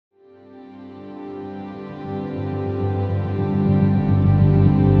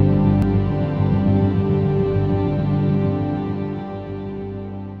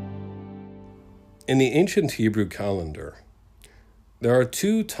In the ancient Hebrew calendar, there are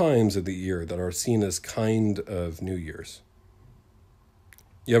 2 times of the year that are seen as kind of New Year's.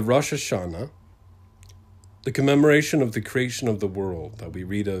 You have Rosh Hashanah, the commemoration of the creation of the world that we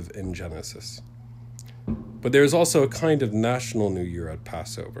read of in Genesis. But there is also a kind of national New Year at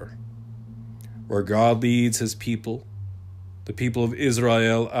Passover, where God leads his people, the people of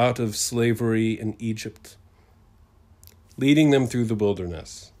Israel, out of slavery in Egypt, leading them through the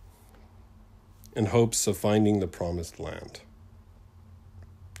wilderness in hopes of finding the promised land.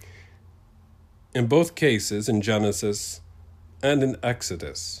 In both cases, in Genesis and in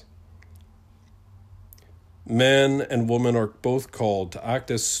Exodus, man and woman are both called to act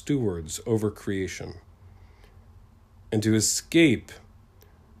as stewards over creation and to escape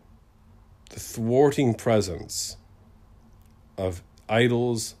the thwarting presence of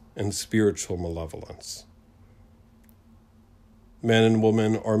idols and spiritual malevolence. Man and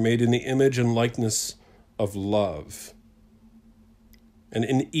woman are made in the image and likeness of love. And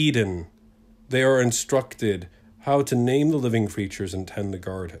in Eden, they are instructed how to name the living creatures and tend the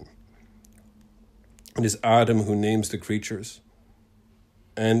garden. It is Adam who names the creatures,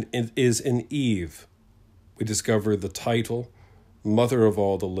 and it is in Eve we discover the title, Mother of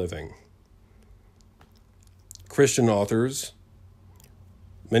all the living. Christian authors,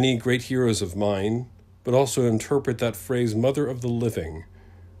 many great heroes of mine, but also interpret that phrase, Mother of the living,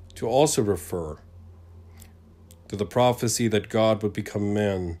 to also refer to the prophecy that God would become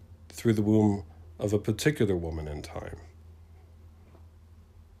man through the womb of a particular woman in time.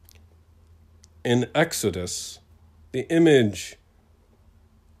 In Exodus, the image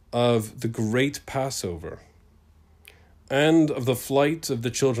of the great Passover and of the flight of the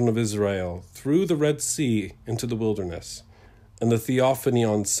children of Israel through the Red Sea into the wilderness and the theophany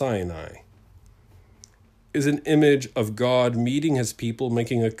on Sinai is an image of God meeting his people,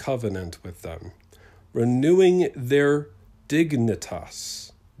 making a covenant with them, renewing their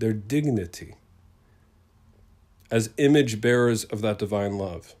dignitas, their dignity, as image bearers of that divine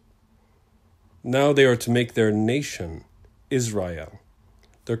love. Now they are to make their nation, Israel,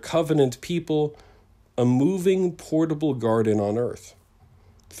 their covenant people, a moving portable garden on earth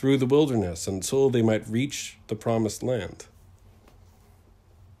through the wilderness until they might reach the promised land.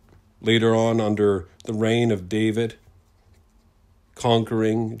 Later on, under the reign of David,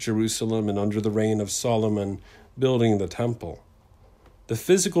 conquering Jerusalem, and under the reign of Solomon, building the temple, the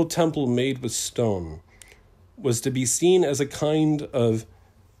physical temple made with stone was to be seen as a kind of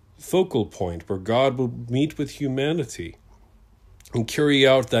focal point where God would meet with humanity and carry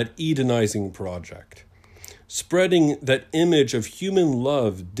out that Edenizing project, spreading that image of human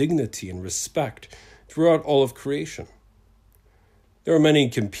love, dignity, and respect throughout all of creation. There are many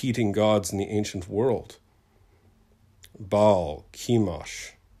competing gods in the ancient world: Baal,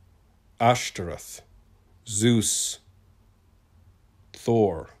 Chemosh, Ashtoreth, Zeus,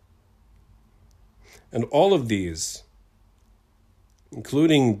 Thor. And all of these,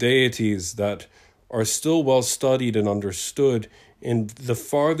 including deities that are still well studied and understood in the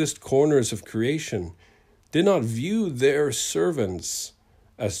farthest corners of creation, did not view their servants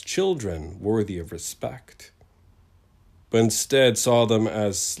as children worthy of respect, but instead saw them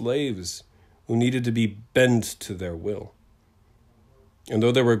as slaves who needed to be bent to their will. And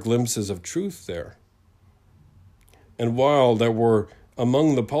though there were glimpses of truth there, and while there were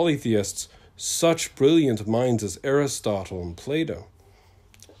among the polytheists such brilliant minds as Aristotle and Plato,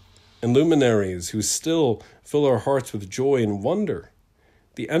 and luminaries who still fill our hearts with joy and wonder,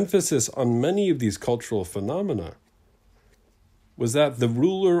 the emphasis on many of these cultural phenomena was that the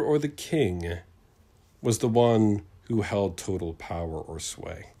ruler or the king was the one who held total power or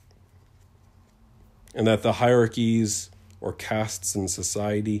sway, and that the hierarchies or castes in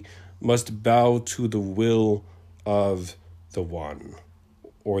society must bow to the will of the one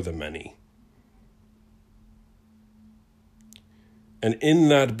or the many. And in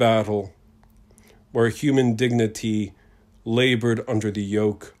that battle, where human dignity labored under the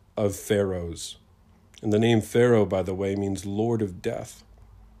yoke of pharaohs, and the name Pharaoh, by the way, means Lord of Death.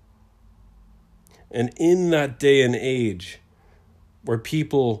 And in that day and age, where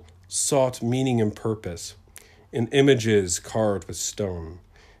people sought meaning and purpose in images carved with stone,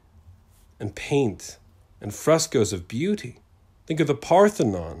 and paint, and frescoes of beauty. Think of the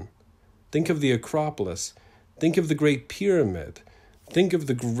Parthenon. Think of the Acropolis. Think of the Great Pyramid. Think of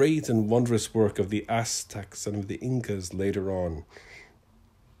the great and wondrous work of the Aztecs and of the Incas later on.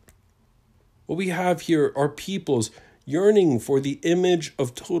 What we have here are peoples yearning for the image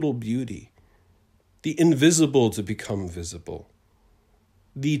of total beauty, the invisible to become visible,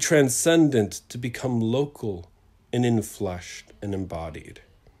 the transcendent to become local and infleshed and embodied.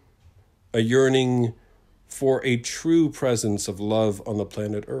 a yearning for a true presence of love on the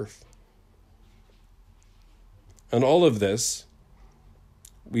planet Earth. And all of this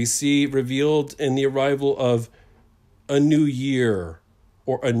we see revealed in the arrival of a new year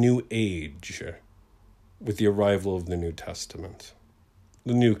or a new age with the arrival of the New Testament,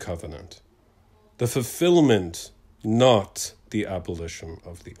 the New Covenant, the fulfillment, not the abolition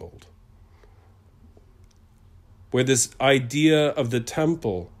of the old. Where this idea of the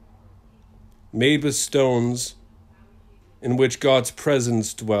temple made with stones in which God's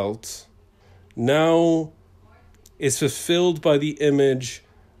presence dwelt now is fulfilled by the image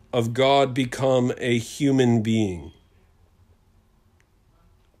of God become a human being.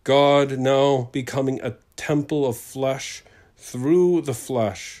 God now becoming a temple of flesh through the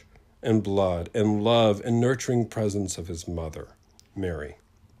flesh and blood and love and nurturing presence of his mother, Mary.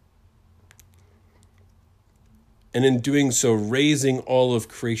 And in doing so, raising all of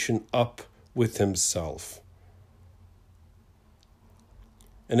creation up with himself.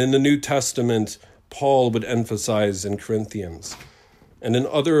 And in the New Testament, Paul would emphasize in Corinthians and in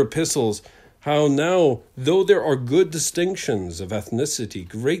other epistles how now, though there are good distinctions of ethnicity,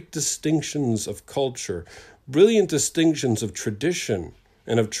 great distinctions of culture, brilliant distinctions of tradition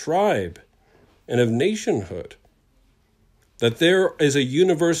and of tribe and of nationhood, that there is a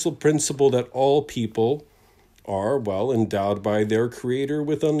universal principle that all people are, well, endowed by their Creator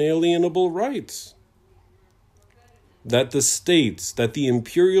with unalienable rights. That the states, that the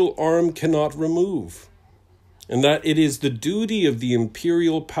imperial arm cannot remove, and that it is the duty of the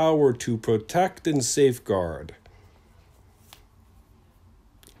imperial power to protect and safeguard.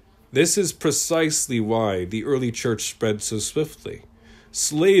 This is precisely why the early church spread so swiftly.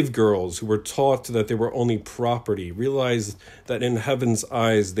 Slave girls who were taught that they were only property realized that in heaven's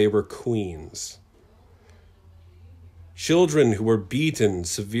eyes they were queens. Children who were beaten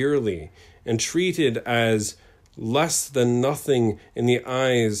severely and treated as less than nothing in the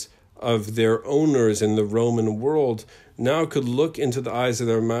eyes of their owners in the Roman world now could look into the eyes of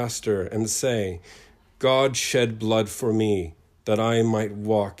their master and say, God shed blood for me that I might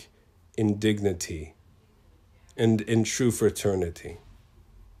walk in dignity and in true fraternity.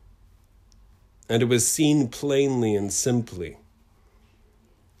 And it was seen plainly and simply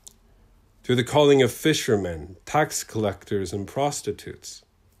through the calling of fishermen, tax collectors, and prostitutes,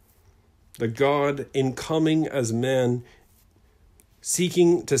 that God, in coming as man,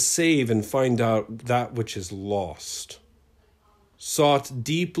 seeking to save and find out that which is lost, sought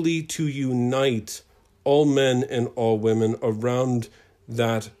deeply to unite all men and all women around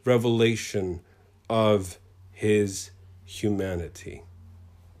that revelation of his humanity.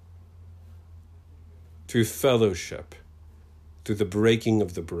 Through fellowship, through the breaking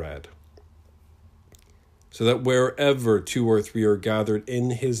of the bread, so that wherever two or three are gathered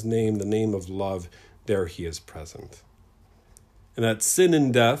in his name, the name of love, there he is present. And that sin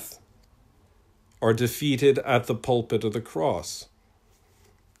and death are defeated at the pulpit of the cross.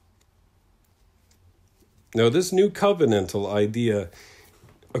 Now, this new covenantal idea,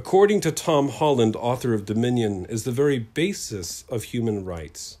 according to Tom Holland, author of Dominion, is the very basis of human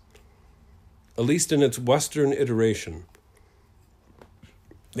rights, at least in its Western iteration.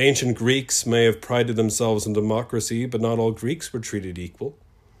 The ancient Greeks may have prided themselves in democracy, but not all Greeks were treated equal.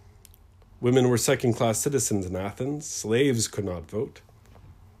 Women were second-class citizens in Athens. Slaves could not vote.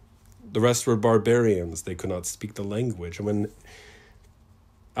 The rest were barbarians. They could not speak the language. And when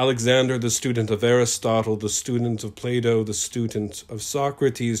Alexander, the student of Aristotle, the student of Plato, the student of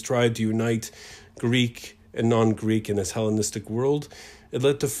Socrates, tried to unite Greek and non-Greek in his Hellenistic world, it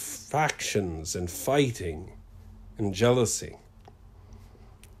led to factions and fighting and jealousy.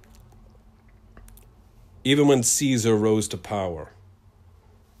 Even when Caesar rose to power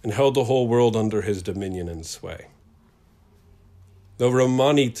and held the whole world under his dominion and sway. Though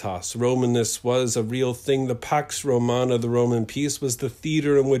Romanitas, Romanness, was a real thing, the Pax Romana, the Roman peace, was the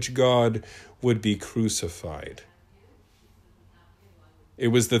theater in which God would be crucified. It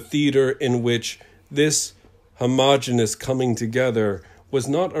was the theater in which this homogeneous coming together was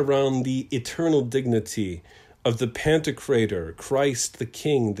not around the eternal dignity of the Pantocrator, Christ the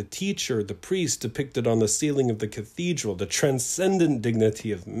King, the teacher, the priest depicted on the ceiling of the cathedral, the transcendent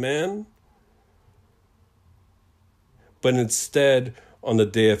dignity of man, but instead on the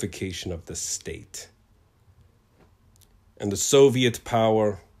deification of the state. And the Soviet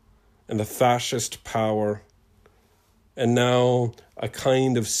power and the fascist power, and now a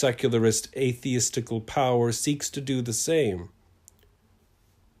kind of secularist atheistical power seeks to do the same.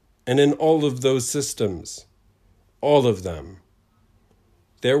 And in all of those systems, all of them,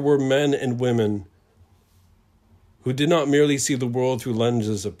 there were men and women who did not merely see the world through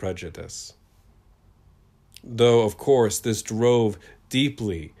lenses of prejudice. Though, of course, this drove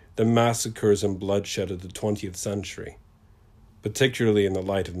deeply the massacres and bloodshed of the 20th century, particularly in the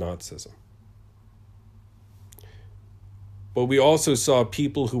light of Nazism. But we also saw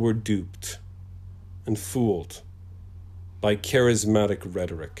people who were duped and fooled by charismatic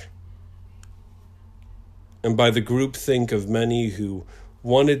rhetoric and by the groupthink of many who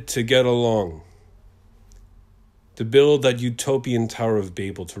wanted to get along, to build that utopian Tower of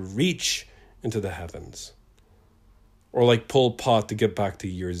Babel, to reach into the heavens, or like Pol Pot, to get back to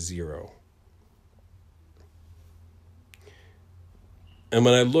year zero. And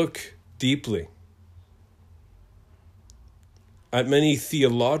when I look deeply at many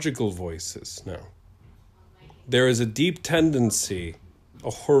theological voices now, there is a deep tendency,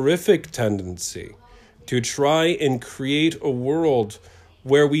 a horrific tendency, to try and create a world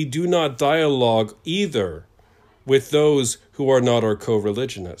where we do not dialogue either with those who are not our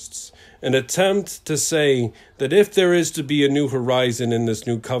co-religionists. An attempt to say that if there is to be a new horizon in this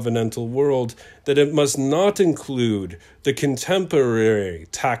new covenantal world, that it must not include the contemporary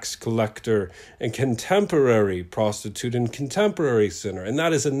tax collector and contemporary prostitute and contemporary sinner. And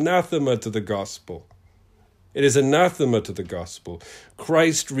that is anathema to the gospel. It is anathema to the gospel.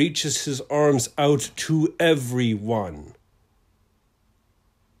 Christ reaches his arms out to everyone,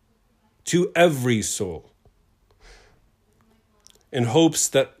 to every soul, in hopes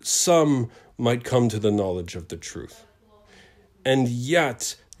that some might come to the knowledge of the truth. And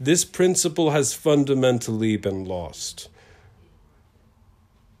yet, this principle has fundamentally been lost.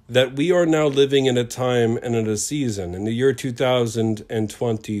 That we are now living in a time and in a season, in the year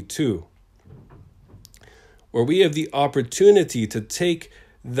 2022, where we have the opportunity to take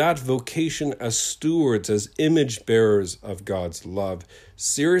that vocation as stewards, as image bearers of God's love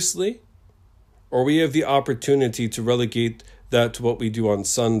seriously, or we have the opportunity to relegate that to what we do on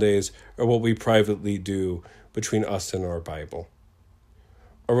Sundays or what we privately do between us and our Bible.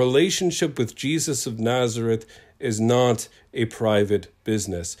 A relationship with Jesus of Nazareth is not a private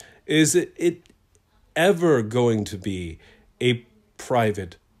business. Is it ever going to be a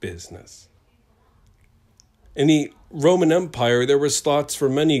private business? In the Roman Empire, there were slots for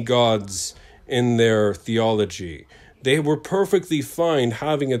many gods in their theology. They were perfectly fine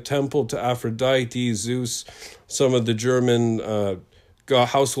having a temple to Aphrodite, Zeus. Some of the German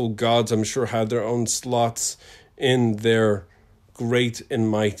household gods, I'm sure, had their own slots in their great and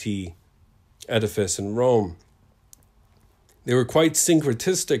mighty edifice in Rome. They were quite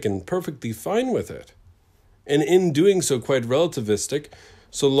syncretistic and perfectly fine with it. And in doing so, quite relativistic,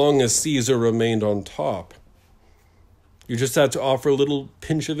 so long as Caesar remained on top. You just had to offer a little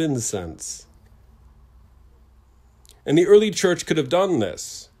pinch of incense. And the early church could have done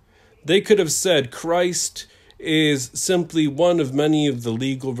this. They could have said Christ is simply one of many of the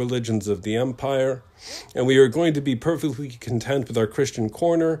legal religions of the empire, and we are going to be perfectly content with our Christian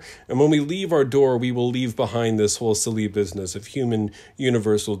corner, and when we leave our door, we will leave behind this whole silly business of human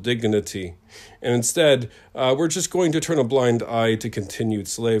universal dignity. And instead, we're just going to turn a blind eye to continued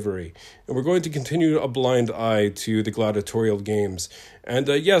slavery, and we're going to continue a blind eye to the gladiatorial games. And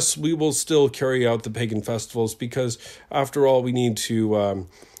yes, we will still carry out the pagan festivals because, after all, we need to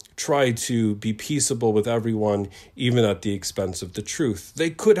try to be peaceable with everyone, even at the expense of the truth. They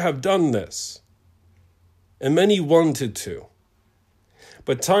could have done this, and many wanted to.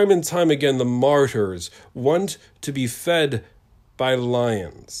 But time and time again, the martyrs want to be fed by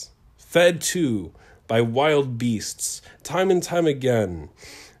lions, fed too by wild beasts. Time and time again,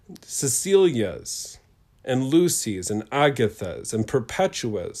 Cecilias and Lucy's and Agathas and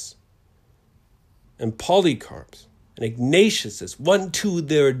Perpetuas and Polycarps and Ignatiuses went to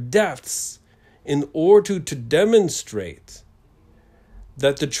their deaths in order to demonstrate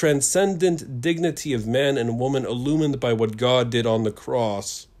that the transcendent dignity of man and woman, illumined by what God did on the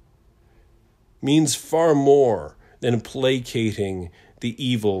cross, means far more than placating the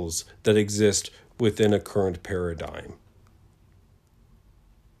evils that exist within a current paradigm.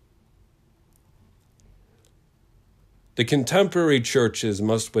 The contemporary churches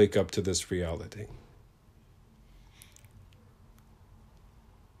must wake up to this reality.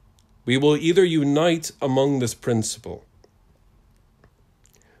 We will either unite among this principle,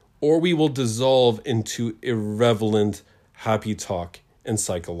 or we will dissolve into irrelevant happy talk and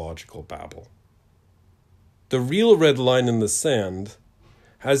psychological babble. The real red line in the sand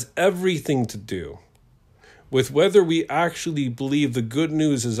has everything to do with whether we actually believe the good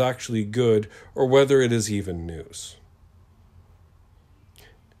news is actually good or whether it is even news.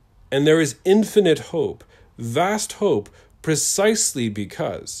 And there is infinite hope, vast hope, precisely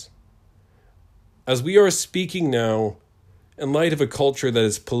because As we are speaking now, in light of a culture that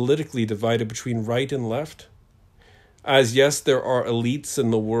is politically divided between right and left, as yes, there are elites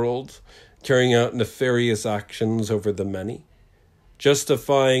in the world carrying out nefarious actions over the many,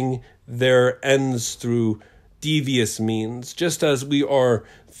 justifying their ends through devious means, just as we are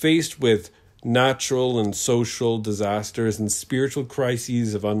faced with natural and social disasters and spiritual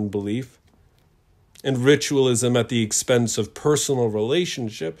crises of unbelief, and ritualism at the expense of personal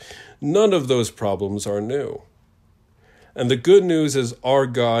relationship, none of those problems are new. And the good news is our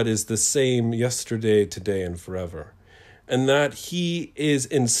God is the same yesterday, today, and forever. And that he is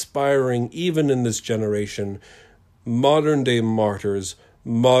inspiring, even in this generation, modern-day martyrs,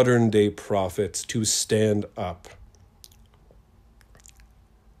 modern-day prophets to stand up.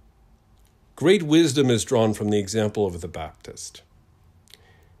 Great wisdom is drawn from the example of the Baptist.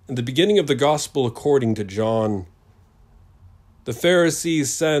 In the beginning of the Gospel according to John, the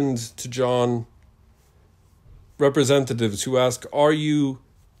Pharisees send to John representatives who ask, "Are you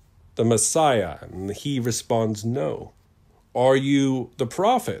the Messiah?" And he responds, "No." "Are you the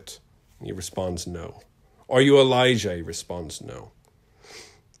prophet?" And he responds, "No." "Are you Elijah?" He responds, "No."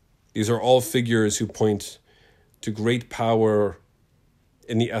 These are all figures who point to great power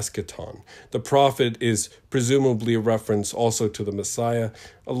in the eschaton. The prophet is presumably a reference also to the Messiah.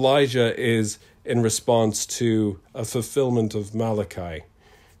 Elijah is in response to a fulfillment of Malachi.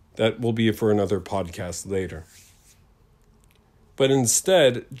 That will be for another podcast later. But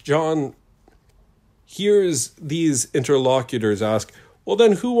instead, John hears these interlocutors ask, "Well,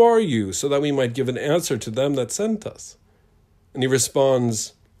 then who are you?" so that we might give an answer to them that sent us. And he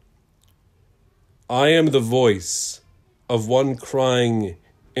responds, "I am the voice of one crying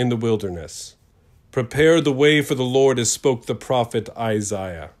in the wilderness. Prepare the way for the Lord, as spoke the prophet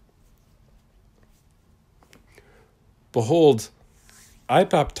Isaiah. Behold, I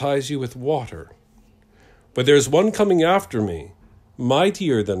baptize you with water, but there is one coming after me,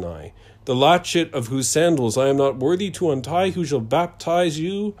 mightier than I, the latchet of whose sandals I am not worthy to untie, who shall baptize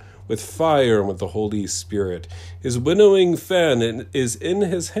you with fire and with the Holy Spirit. His winnowing fan is in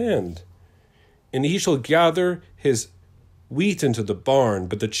his hand, and he shall gather his wheat into the barn,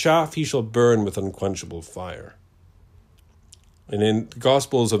 but the chaff he shall burn with unquenchable fire." And in the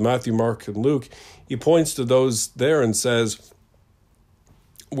Gospels of Matthew, Mark, and Luke, he points to those there and says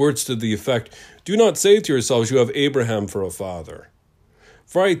words to the effect, "Do not say to yourselves, you have Abraham for a father.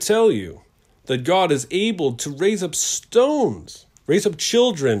 For I tell you that God is able to raise up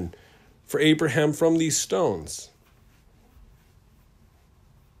children for Abraham from these stones."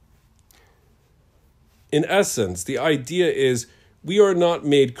 In essence, the idea is we are not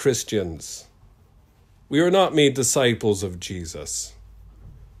made Christians. We are not made disciples of Jesus.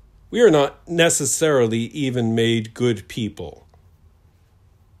 We are not necessarily even made good people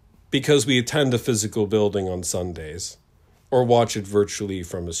because we attend a physical building on Sundays, or watch it virtually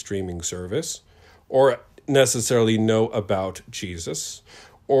from a streaming service, or necessarily know about Jesus,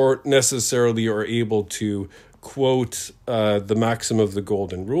 or necessarily are able to quote the maxim of the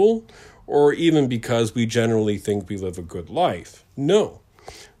Golden Rule, or even because we generally think we live a good life. No.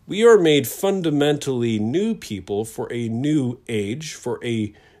 We are made fundamentally new people for a new age, for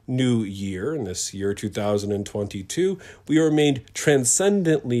a new year. In this year 2022, we are made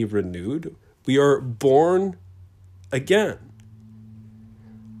transcendently renewed. We are born again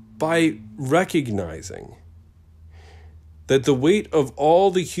by recognizing that the weight of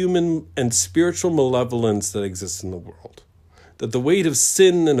all the human and spiritual malevolence that exists in the world, that the weight of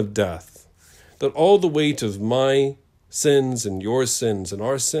sin and of death, that all the weight of my sins and your sins and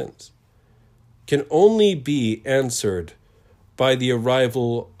our sins can only be answered by the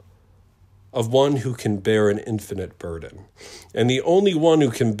arrival of one who can bear an infinite burden. And the only one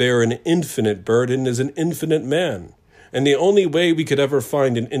who can bear an infinite burden is an infinite man. And the only way we could ever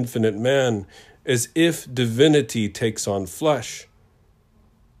find an infinite man is if divinity takes on flesh,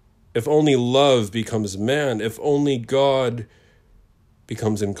 if only love becomes man, if only God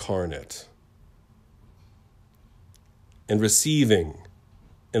becomes incarnate. And receiving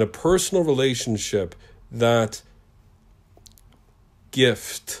in a personal relationship that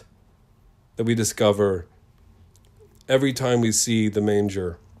gift that we discover every time we see the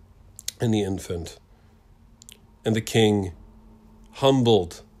manger and the infant and the king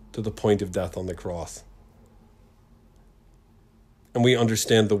humbled to the point of death on the cross. And we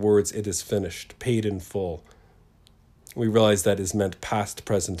understand the words, "It is finished," paid in full. We realize that is meant past,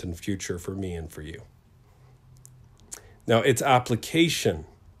 present, and future for me and for you. Now, its application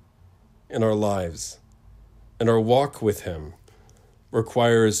in our lives and our walk with him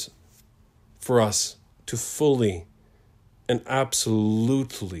requires for us to fully and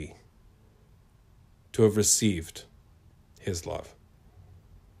absolutely to have received his love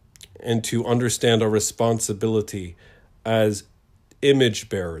and to understand our responsibility as image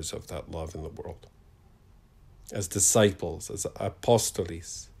bearers of that love in the world, as disciples, as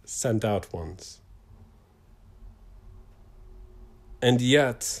apostoles, sent out ones. And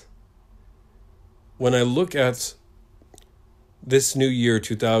yet, when I look at this new year,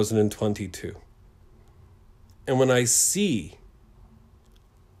 2022, and when I see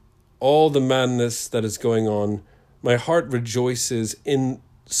all the madness that is going on, my heart rejoices in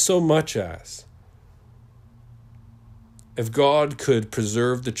so much as if God could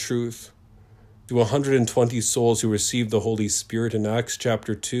preserve the truth to 120 souls who received the Holy Spirit in Acts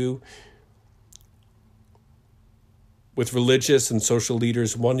chapter 2, with religious and social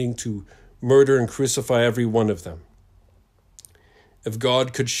leaders wanting to murder and crucify every one of them, if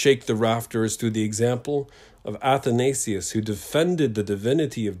God could shake the rafters through the example of Athanasius, who defended the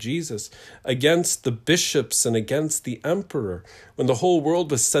divinity of Jesus against the bishops and against the emperor when the whole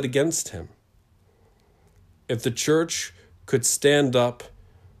world was set against him, if the church could stand up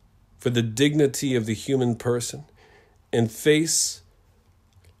for the dignity of the human person in face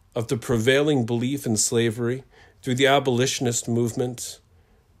of the prevailing belief in slavery through the abolitionist movement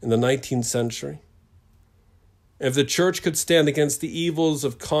in the 19th century, if the church could stand against the evils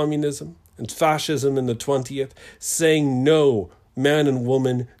of communism and fascism in the 20th, saying no, man and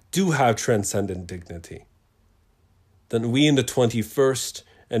woman do have transcendent dignity, then we in the 21st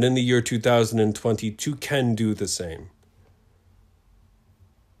and in the year 2022 can do the same.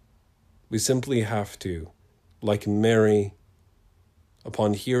 We simply have to, like Mary,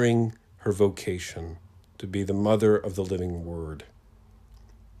 upon hearing her vocation to be the mother of the living Word,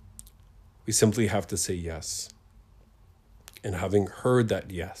 we simply have to say yes. And having heard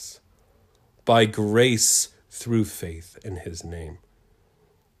that yes, by grace through faith in his name,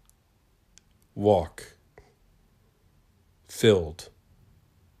 walk filled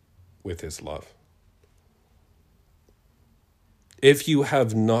with his love. If you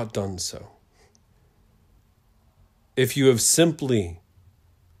have not done so, if you have simply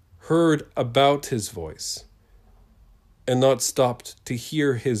heard about his voice and not stopped to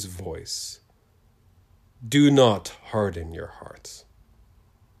hear his voice, do not harden your hearts.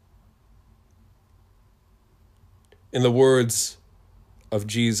 In the words of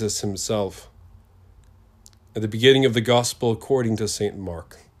Jesus himself, at the beginning of the Gospel according to St.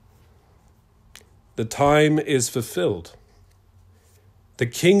 Mark, the time is fulfilled. The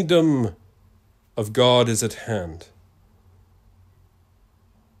kingdom of God is at hand.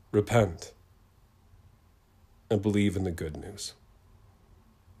 Repent and believe in the good news.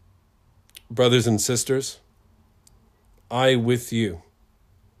 Brothers and sisters, I with you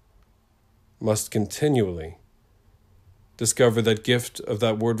must continually discover that gift of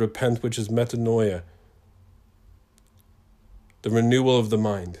that word repent, which is metanoia, the renewal of the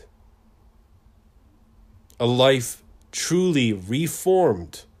mind, a life truly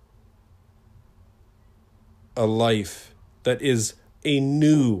reformed, a life that is a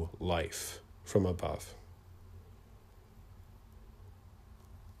new life from above.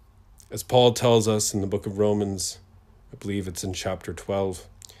 As Paul tells us in the book of Romans, I believe it's in chapter 12,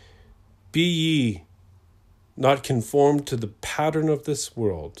 be ye not conformed to the pattern of this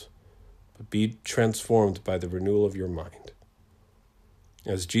world, but be transformed by the renewal of your mind.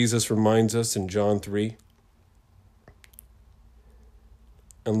 As Jesus reminds us in John 3,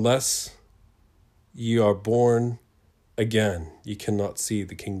 unless ye are born again, ye cannot see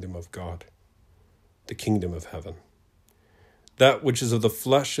the kingdom of God, the kingdom of heaven. That which is of the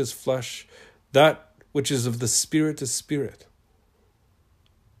flesh is flesh. That which is of the spirit is spirit.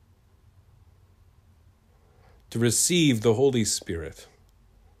 To receive the Holy Spirit,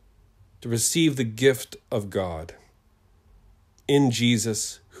 to receive the gift of God in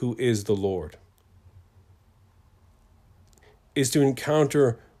Jesus, who is the Lord, is to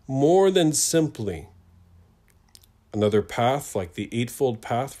encounter more than simply another path like the eightfold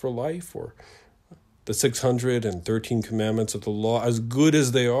path for life or the 613 commandments of the law, as good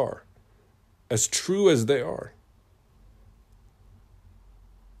as they are, as true as they are,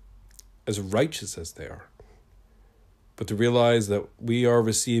 as righteous as they are, but to realize that we are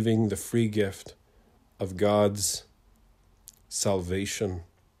receiving the free gift of God's salvation,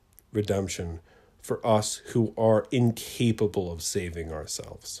 redemption, for us who are incapable of saving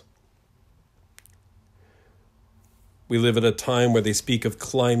ourselves. We live at a time where they speak of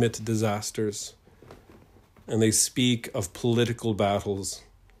climate disasters, and they speak of political battles.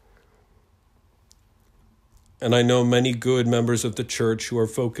 And I know many good members of the church who are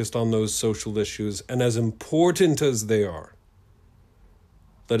focused on those social issues, and as important as they are,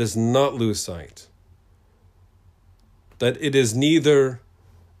 let us not lose sight that it is neither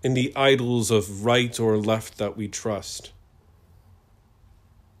in the idols of right or left that we trust,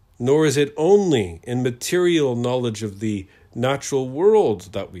 nor is it only in material knowledge of the natural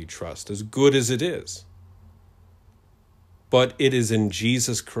world that we trust, as good as it is, but it is in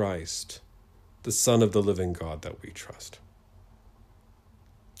Jesus Christ, the Son of the living God, that we trust.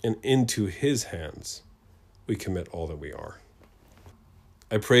 And into his hands we commit all that we are.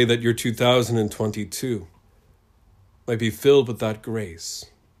 I pray that your 2022 might be filled with that grace.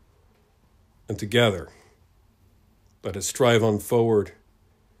 And together, let us strive on forward,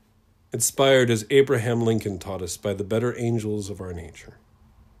 inspired as Abraham Lincoln taught us by the better angels of our nature,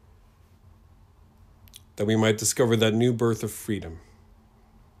 that we might discover that new birth of freedom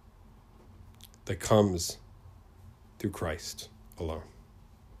that comes through Christ alone.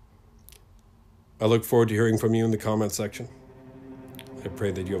 I look forward to hearing from you in the comment section. I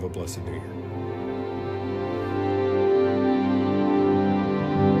pray that you have a blessed new year.